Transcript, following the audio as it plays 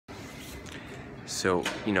So,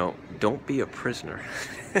 don't be a prisoner.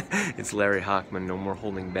 It's Larry Hochman,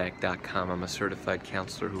 NoMoreHoldingBack.com. I'm a certified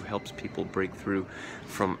counselor who helps people break through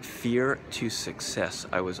from fear to success.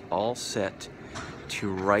 I was all set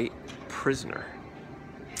to write prisoner.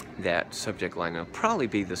 That subject line will probably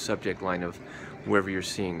be the subject line of wherever you're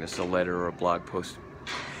seeing this, a letter or a blog post.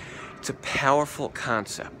 It's a powerful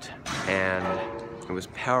concept, and it was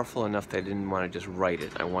powerful enough that I didn't want to just write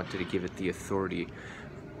it. I wanted to give it the authority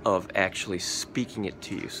of actually speaking it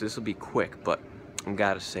to you. So this will be quick, but I've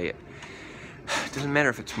got to say it. It doesn't matter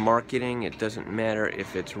if it's marketing, it doesn't matter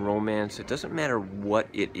if it's romance, it doesn't matter what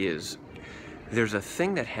it is. There's a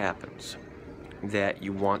thing that happens that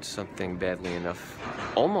you want something badly enough,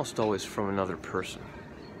 almost always from another person.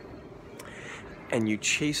 And you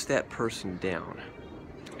chase that person down.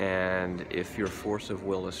 And if your force of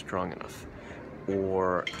will is strong enough,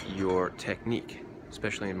 or your technique,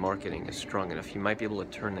 especially in marketing, is strong enough, you might be able to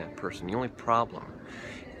turn that person. The only problem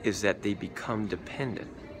is that they become dependent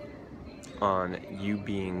on you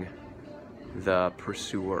being the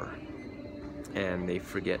pursuer, and they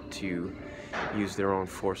forget to use their own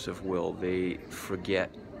force of will. They forget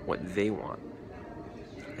what they want,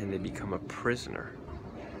 and they become a prisoner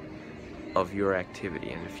of your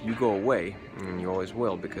activity. And if you go away, and you always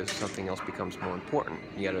will because something else becomes more important,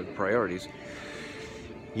 you got other priorities,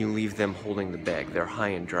 you leave them holding the bag. They're high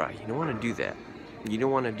and dry. You don't want to do that. You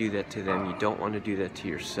don't want to do that to them. You don't want to do that to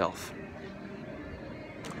yourself.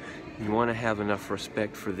 You want to have enough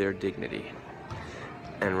respect for their dignity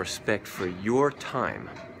and respect for your time.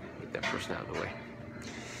 Get that person out of the way.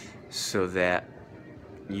 So that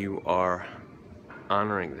you are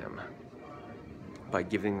honoring them by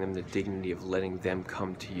giving them the dignity of letting them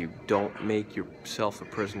come to you. Don't make yourself a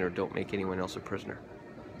prisoner. Don't make anyone else a prisoner.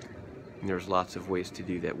 And there's lots of ways to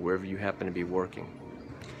do that. Wherever you happen to be working,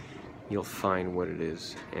 you'll find what it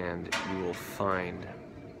is, and you will find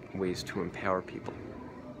ways to empower people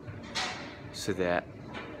so that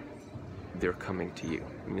they're coming to you.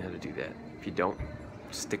 You know how to do that. If you don't,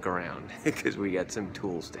 stick around because we got some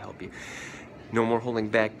tools to help you.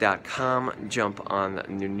 NoMoreHoldingBack.com. Jump on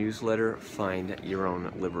the newsletter. Find your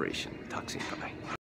own liberation. Talk soon. Bye-bye.